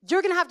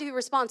 you're going to have to be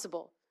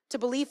responsible to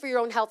believe for your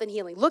own health and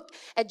healing. Look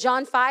at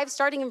John 5,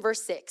 starting in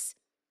verse 6.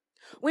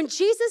 When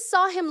Jesus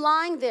saw him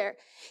lying there,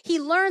 he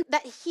learned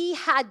that he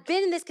had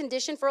been in this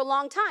condition for a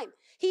long time.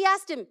 He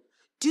asked him,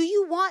 do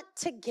you want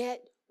to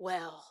get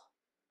well?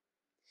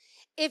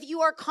 If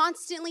you are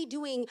constantly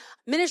doing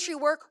ministry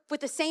work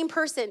with the same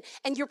person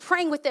and you're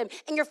praying with them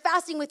and you're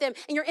fasting with them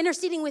and you're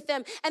interceding with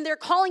them and they're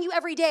calling you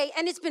every day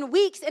and it's been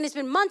weeks and it's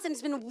been months and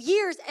it's been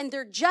years and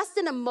they're just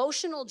an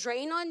emotional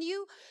drain on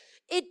you,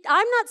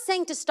 I'm not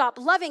saying to stop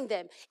loving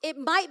them. It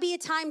might be a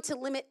time to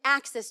limit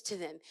access to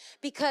them,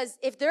 because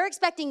if they're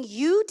expecting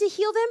you to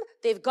heal them,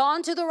 they've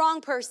gone to the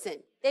wrong person.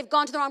 They've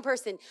gone to the wrong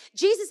person.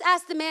 Jesus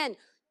asked the man,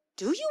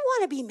 do you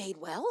want to be made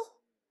well?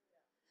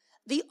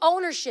 The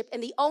ownership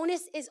and the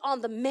onus is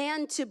on the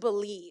man to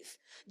believe.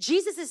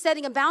 Jesus is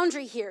setting a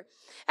boundary here.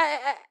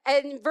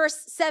 In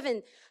verse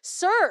 7,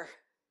 sir,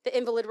 the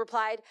invalid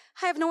replied,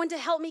 I have no one to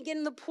help me get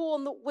in the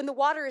pool when the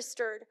water is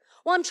stirred.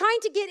 While I'm trying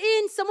to get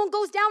in, someone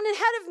goes down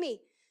ahead of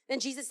me. Then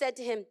Jesus said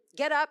to him,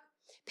 get up,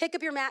 pick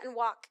up your mat and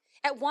walk.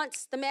 At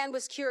once, the man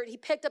was cured. He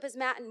picked up his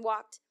mat and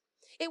walked.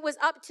 It was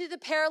up to the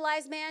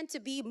paralyzed man to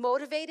be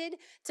motivated,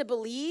 to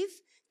believe,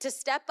 to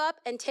step up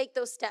and take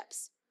those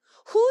steps.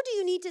 Who do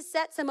you need to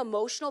set some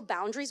emotional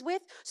boundaries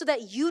with so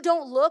that you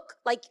don't look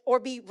like or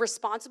be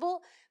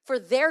responsible for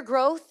their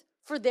growth,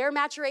 for their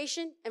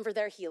maturation, and for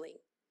their healing?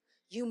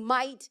 You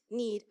might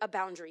need a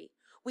boundary.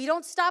 We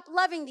don't stop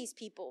loving these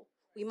people.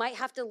 We might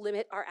have to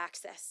limit our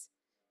access.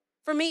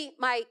 For me,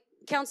 my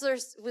counselor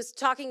was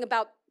talking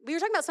about, we were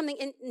talking about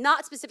something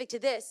not specific to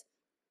this,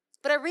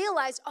 but I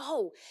realized,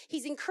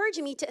 he's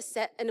encouraging me to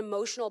set an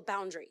emotional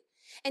boundary.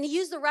 And he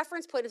used the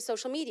reference point of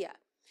social media.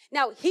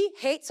 Now, he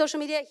hates social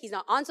media. He's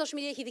not on social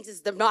media. He thinks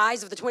it's the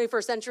rise of the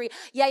 21st century.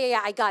 Yeah,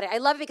 I got it. I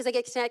love it because I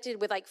get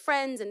connected with like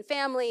friends and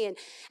family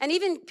and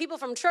even people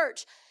from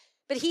church.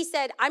 But he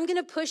said, I'm going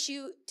to push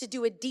you to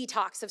do a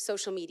detox of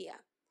social media.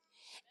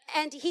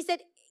 And he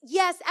said,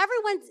 yes,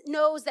 everyone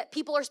knows that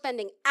people are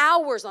spending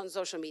hours on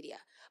social media.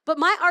 But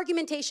my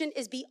argumentation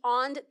is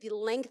beyond the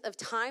length of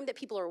time that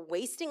people are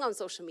wasting on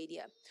social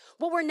media.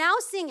 What we're now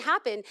seeing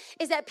happen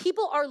is that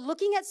people are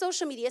looking at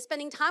social media,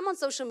 spending time on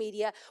social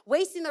media,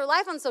 wasting their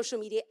life on social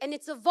media, and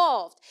it's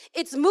evolved.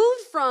 It's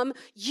moved from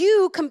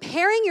you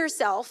comparing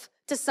yourself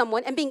to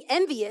someone and being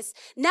envious.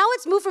 Now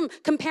it's moved from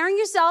comparing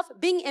yourself,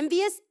 being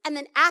envious, and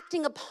then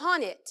acting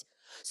upon it.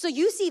 So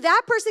you see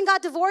that person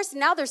got divorced,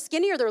 and now they're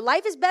skinnier, their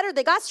life is better,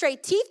 they got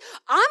straight teeth.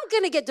 I'm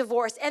gonna get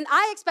divorced, and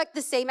I expect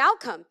the same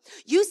outcome.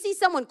 You see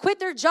someone quit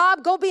their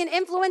job, go be an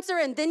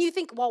influencer, and then you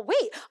think, well,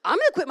 wait, I'm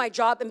gonna quit my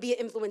job and be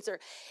an influencer.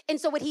 And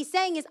so what he's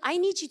saying is, I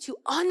need you to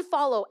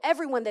unfollow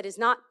everyone that is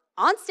not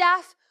on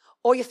staff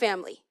or your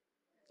family.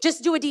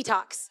 Just do a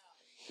detox.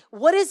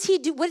 What does he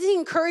do? What is he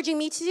encouraging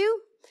me to do?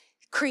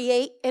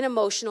 Create an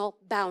emotional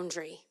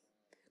boundary.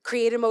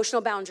 Create an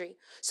emotional boundary.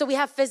 So we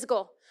have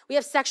physical, we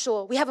have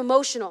sexual, we have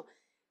emotional.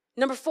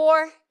 Number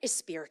 4 is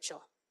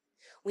spiritual.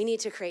 we need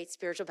to create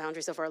spiritual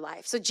boundaries over our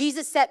life. So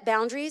Jesus set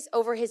boundaries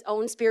over his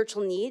own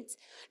spiritual needs,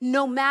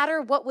 no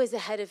matter what was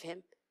ahead of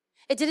him.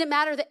 It didn't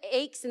matter the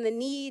aches and the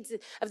needs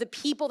of the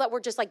people that were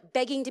just like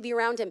begging to be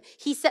around him.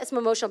 He set some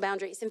emotional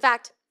boundaries. In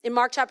fact, in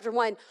Mark chapter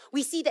 1,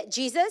 we see that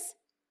Jesus,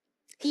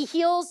 he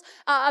heals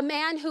a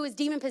man who is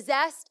demon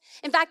possessed.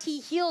 In fact, he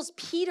heals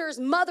Peter's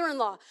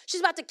mother-in-law. She's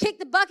about to kick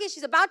the bucket.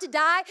 She's about to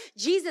die.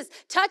 Jesus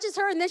touches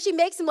her, and then she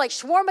makes him like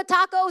shawarma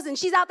tacos, and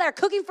she's out there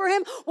cooking for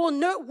him. Well,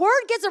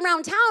 word gets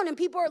around town, and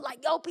people are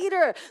like, yo,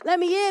 Peter, let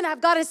me in.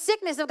 I've got a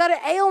sickness. I've got an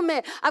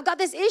ailment. I've got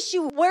this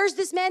issue. Where's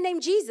this man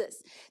named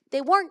Jesus?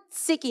 They weren't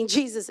seeking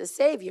Jesus as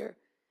Savior.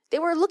 They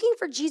were looking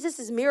for Jesus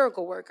as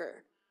miracle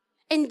worker.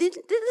 And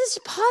let's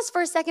pause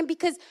for a second,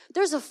 because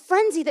there's a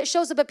frenzy that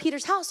shows up at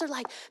Peter's house. They're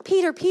like,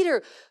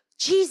 Peter,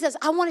 Jesus,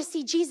 I want to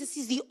see Jesus.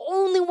 He's the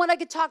only one I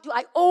could talk to.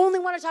 I only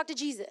want to talk to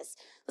Jesus.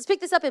 Let's pick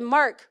this up in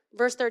Mark,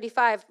 verse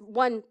 35,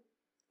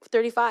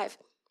 1:35.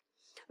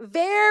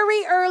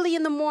 Very early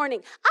in the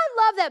morning.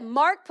 I love that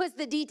Mark puts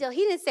the detail.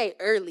 He didn't say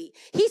early.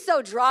 He's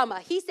so drama.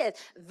 He says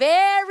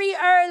very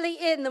early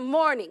in the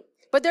morning.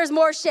 But there's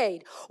more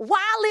shade.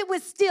 While it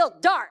was still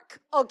dark.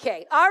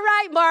 Okay, all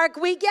right, Mark,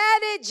 we get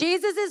it.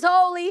 Jesus is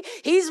holy.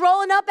 He's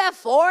rolling up at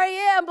 4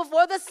 a.m.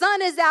 before the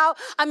sun is out.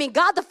 I mean,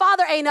 God the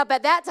Father ain't up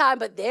at that time,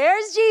 but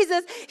there's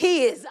Jesus.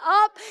 He is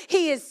up.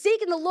 He is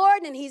seeking the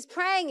Lord, and he's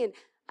praying. And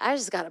I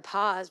just got to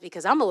pause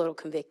because I'm a little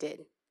convicted.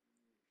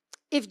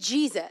 If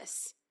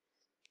Jesus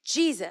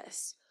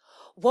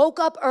woke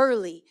up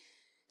early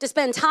to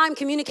spend time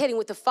communicating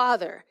with the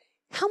Father,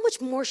 how much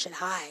more should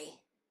I?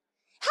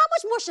 How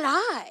much more should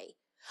I?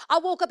 I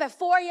woke up at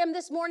 4 a.m.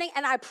 this morning,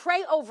 and I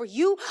pray over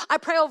you. I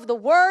pray over the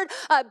word.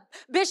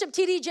 Bishop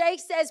T.D.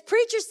 Jakes says,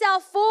 preach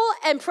yourself full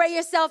and pray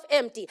yourself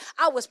empty.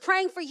 I was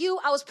praying for you.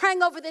 I was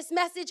praying over this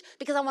message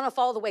because I want to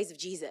follow the ways of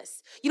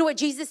Jesus. You know what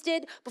Jesus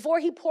did? Before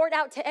he poured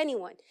out to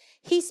anyone,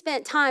 he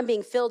spent time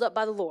being filled up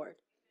by the Lord.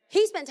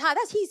 He spent time.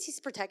 He's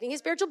protecting his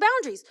spiritual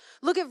boundaries.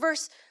 Look at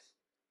verse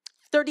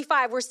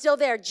 35, we're still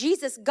there.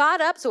 Jesus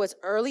got up, so it's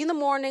early in the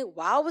morning,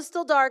 while it was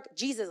still dark.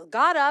 Jesus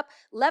got up,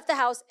 left the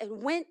house,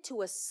 and went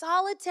to a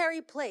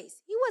solitary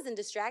place. He wasn't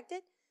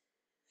distracted.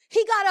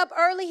 He got up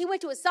early. He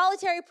went to a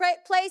solitary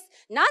place,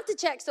 not to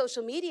check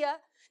social media,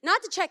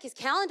 not to check his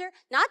calendar,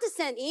 not to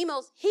send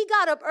emails. He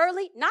got up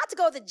early, not to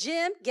go to the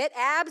gym, get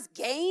abs,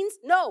 gains.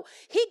 No,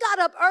 he got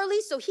up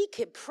early so he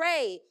could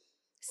pray.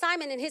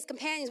 Simon and his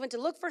companions went to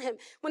look for him.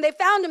 When they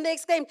found him, they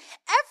exclaimed,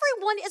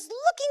 everyone is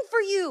looking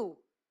for you.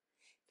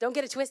 Don't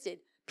get it twisted.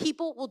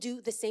 People will do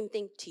the same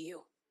thing to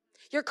you.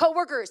 Your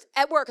coworkers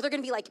at work, they're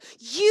going to be like,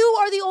 you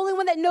are the only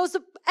one that knows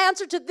the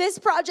answer to this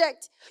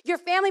project. Your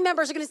family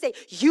members are going to say,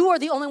 you are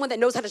the only one that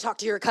knows how to talk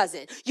to your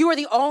cousin. You are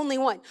the only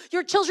one.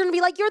 Your children will be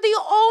like, you're the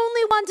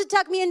only one to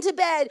tuck me into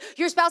bed.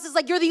 Your spouse is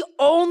like, you're the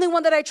only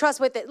one that I trust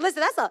with it.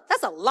 Listen,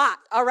 that's a lot,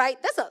 all right?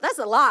 That's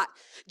a lot.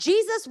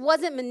 Jesus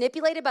wasn't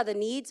manipulated by the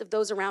needs of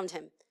those around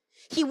him.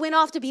 He went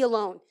off to be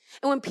alone.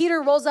 And when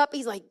Peter rolls up,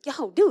 he's like,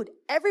 yo, dude,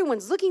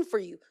 everyone's looking for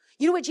you.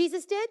 You know what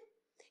Jesus did?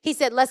 He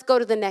said, let's go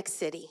to the next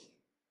city.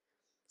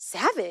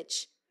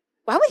 Savage.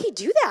 Why would he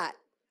do that?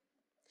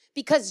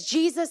 Because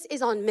Jesus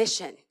is on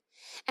mission,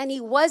 and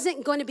he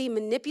wasn't going to be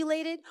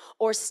manipulated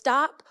or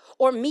stop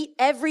or meet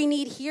every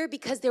need here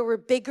because there were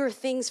bigger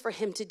things for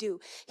him to do.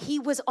 He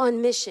was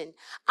on mission.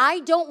 I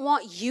don't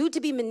want you to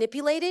be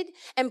manipulated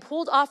and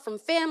pulled off from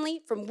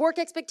family, from work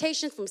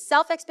expectations, from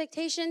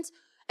self-expectations,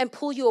 and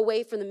pull you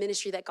away from the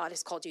ministry that God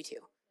has called you to.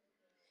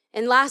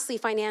 And lastly,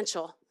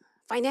 financial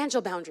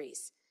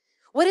boundaries.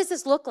 What does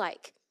this look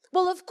like?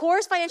 Well, of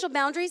course, financial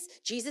boundaries.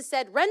 Jesus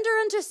said, render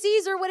unto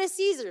Caesar what is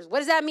Caesar's. What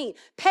does that mean?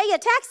 Pay your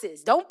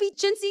taxes. Don't be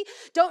chintzy.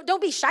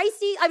 Don't be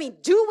shicey. I mean,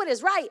 do what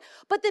is right.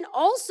 But then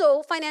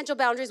also financial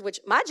boundaries,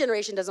 which my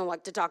generation doesn't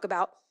like to talk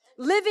about,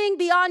 living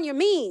beyond your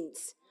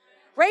means.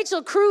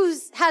 Rachel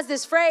Cruz has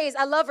this phrase.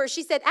 I love her.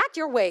 She said, act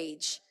your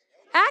wage.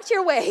 Act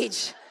your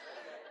wage.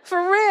 For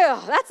real.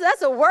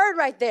 That's a word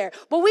right there.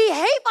 But we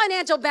hate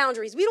financial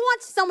boundaries. We don't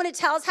want someone to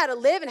tell us how to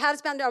live and how to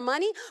spend our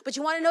money. But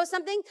you want to know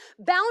something?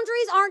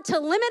 Boundaries aren't to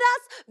limit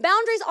us.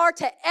 Boundaries are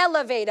to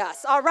elevate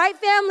us. All right,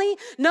 family?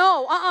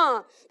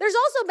 No, There's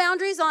also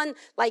boundaries on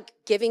like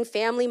giving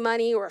family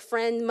money or a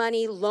friend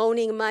money,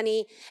 loaning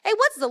money. Hey,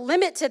 what's the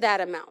limit to that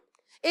amount?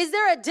 Is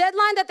there a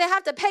deadline that they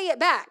have to pay it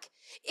back?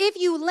 If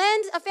you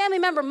lend a family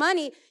member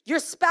money,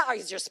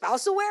 is your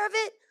spouse aware of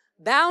it?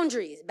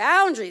 Boundaries.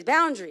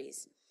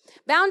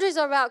 Boundaries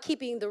are about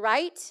keeping the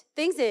right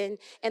things in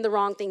and the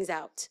wrong things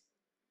out.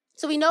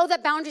 So we know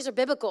that boundaries are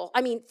biblical. I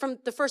mean, from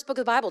the first book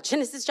of the Bible,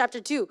 Genesis chapter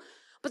 2.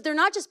 But they're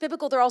not just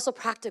biblical, they're also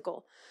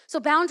practical.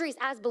 So boundaries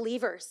as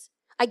believers,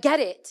 I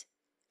get it.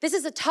 This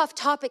is a tough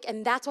topic,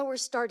 and that's why we're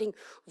starting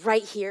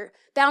right here.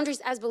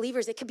 Boundaries as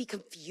believers, it can be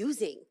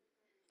confusing.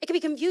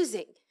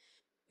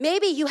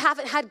 Maybe you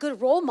haven't had good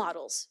role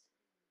models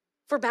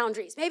for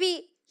boundaries.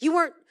 Maybe you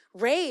weren't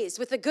raised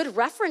with a good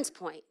reference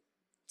point.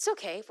 It's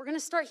okay, we're going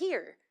to start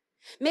here.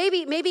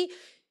 Maybe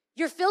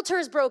your filter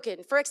is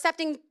broken for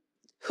accepting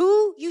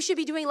who you should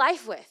be doing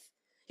life with.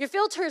 Your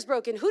filter is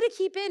broken, who to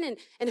keep in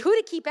and who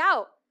to keep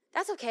out.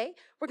 That's okay.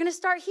 We're going to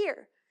start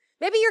here.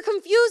 Maybe you're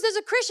confused as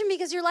a Christian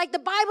because you're like, the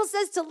Bible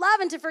says to love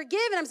and to forgive,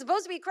 and I'm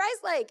supposed to be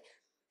Christ-like.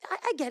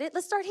 I get it.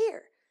 Let's start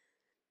here.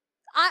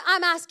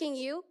 I'm asking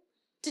you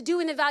to do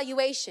an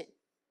evaluation.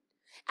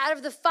 Out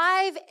of the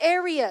 5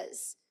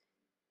 areas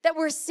that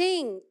we're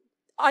seeing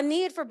a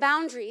need for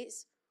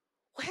boundaries,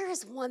 where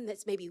is one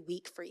that's maybe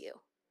weak for you?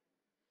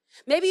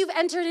 Maybe you've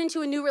entered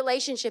into a new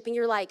relationship and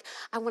you're like,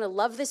 I want to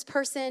love this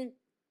person,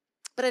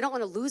 but I don't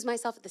want to lose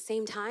myself at the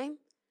same time.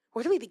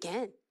 Where do we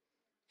begin?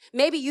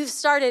 Maybe you've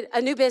started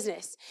a new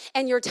business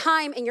and your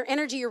time and your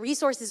energy, your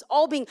resources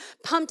all being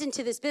pumped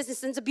into this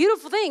business. And it's a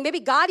beautiful thing.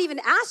 Maybe God even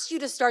asked you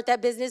to start that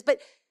business,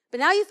 but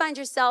now you find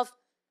yourself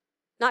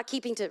not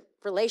keeping to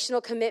relational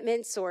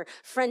commitments or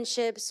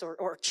friendships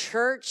or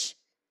church.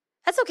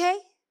 That's okay.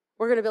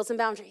 We're going to build some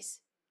boundaries.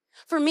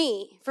 For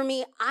me,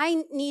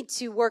 I need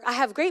to work. I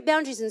have great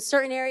boundaries in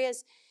certain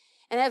areas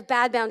and I have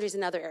bad boundaries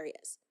in other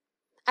areas.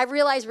 I've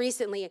realized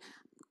recently,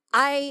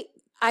 I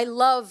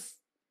love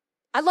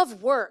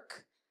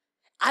work.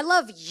 I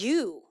love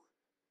you.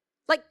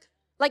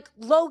 Like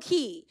low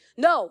key.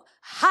 No,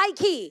 high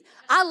key.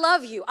 I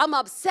love you. I'm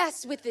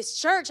obsessed with this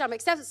church. I'm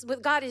obsessed with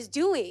what God is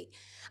doing.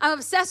 I'm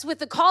obsessed with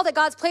the call that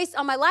God's placed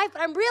on my life,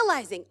 but I'm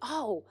realizing,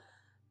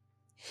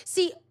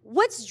 see,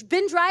 what's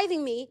been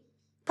driving me,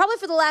 probably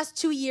for the last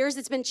 2 years,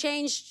 it's been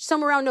changed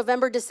somewhere around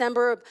November,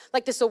 December,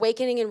 like this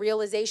awakening and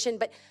realization,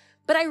 but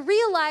I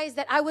realized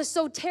that I was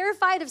so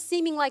terrified of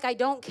seeming like I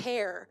don't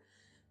care,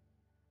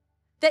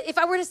 that if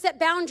I were to set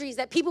boundaries,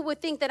 that people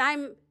would think that I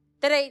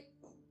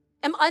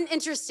am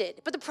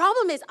uninterested. But the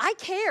problem is I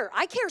care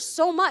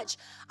so much.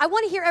 I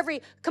want to hear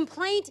every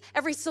complaint,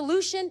 every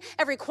solution,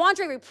 every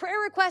quandary, every prayer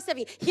request,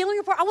 every healing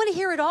report. I want to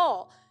hear it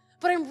all.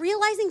 But I'm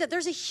realizing that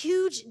there's a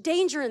huge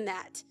danger in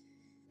that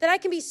I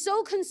can be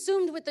so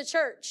consumed with the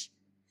church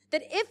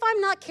that if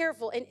I'm not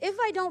careful and if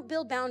I don't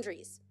build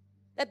boundaries,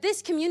 that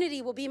this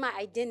community will be my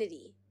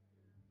identity.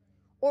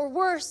 Or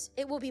worse,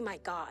 it will be my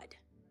God.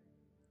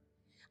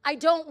 I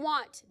don't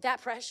want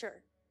that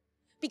pressure,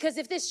 because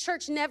if this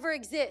church never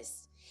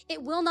exists,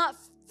 it will not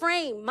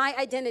frame my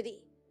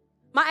identity.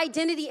 My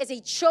identity is a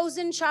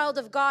chosen child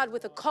of God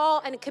with a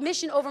call and a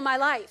commission over my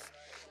life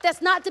that's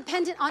not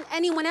dependent on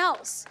anyone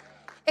else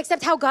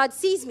except how God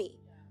sees me.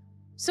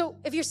 So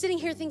if you're sitting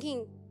here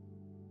thinking,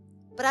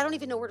 but I don't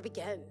even know where to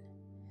begin.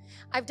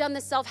 I've done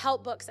the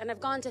self-help books and I've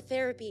gone to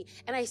therapy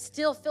and I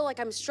still feel like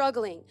I'm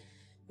struggling.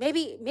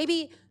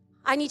 Maybe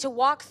I need to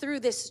walk through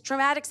this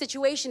traumatic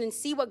situation and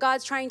see what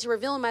God's trying to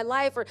reveal in my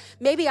life, or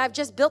maybe I've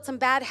just built some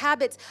bad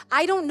habits.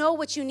 I don't know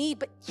what you need,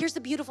 but here's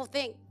the beautiful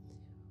thing.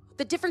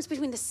 The difference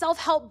between the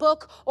self-help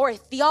book or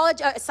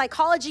a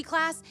psychology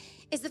class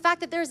is the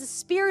fact that there's a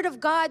Spirit of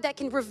God that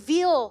can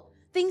reveal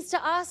things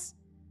to us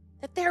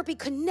that therapy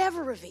could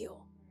never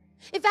reveal.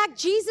 In fact,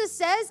 Jesus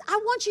says, I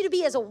want you to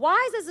be as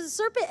wise as a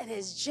serpent and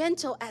as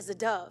gentle as a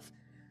dove.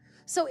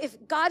 So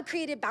if God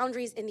created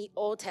boundaries in the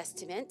Old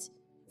Testament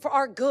for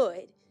our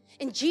good,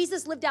 and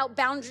Jesus lived out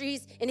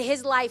boundaries in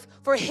his life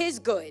for his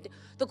good,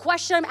 the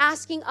question I'm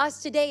asking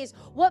us today is,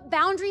 what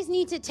boundaries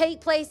need to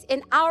take place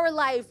in our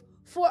life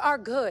for our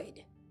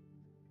good?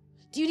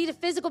 Do you need a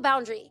physical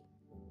boundary?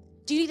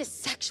 Do you need a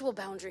sexual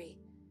boundary?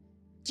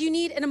 Do you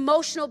need an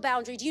emotional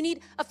boundary? Do you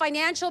need a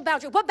financial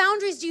boundary? What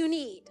boundaries do you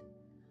need?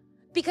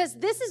 Because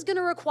this is going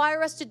to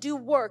require us to do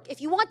work.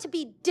 If you want to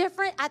be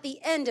different at the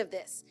end of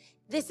this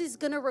is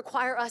going to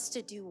require us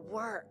to do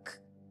work.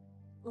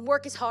 And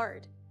work is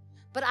hard.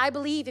 But I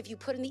believe if you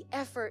put in the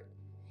effort,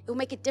 it will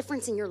make a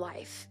difference in your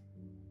life.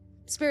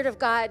 The Spirit of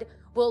God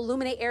will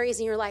illuminate areas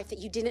in your life that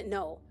you didn't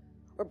know,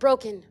 or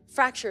broken,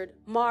 fractured,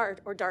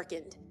 marred, or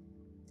darkened.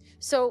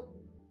 So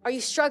are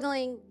you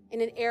struggling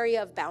in an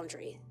area of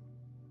boundary?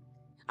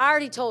 I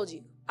already told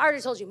you,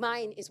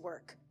 mine is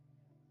work.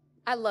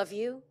 I love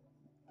you.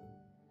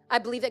 I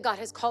believe that God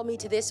has called me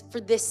to this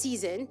for this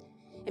season.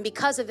 And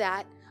because of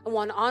that, I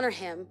want to honor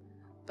him,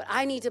 but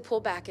I need to pull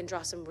back and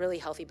draw some really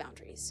healthy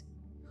boundaries.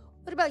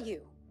 What about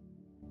you?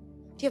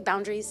 Do you have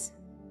boundaries?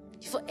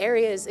 Do you feel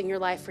areas in your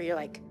life where you're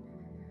like,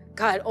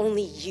 God,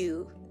 only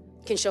you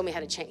can show me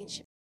how to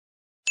change?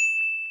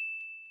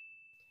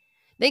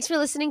 Thanks for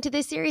listening to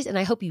this series, and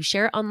I hope you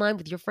share it online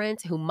with your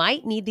friends who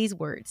might need these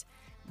words.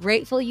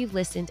 Grateful you've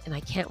listened, and I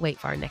can't wait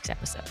for our next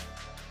episode.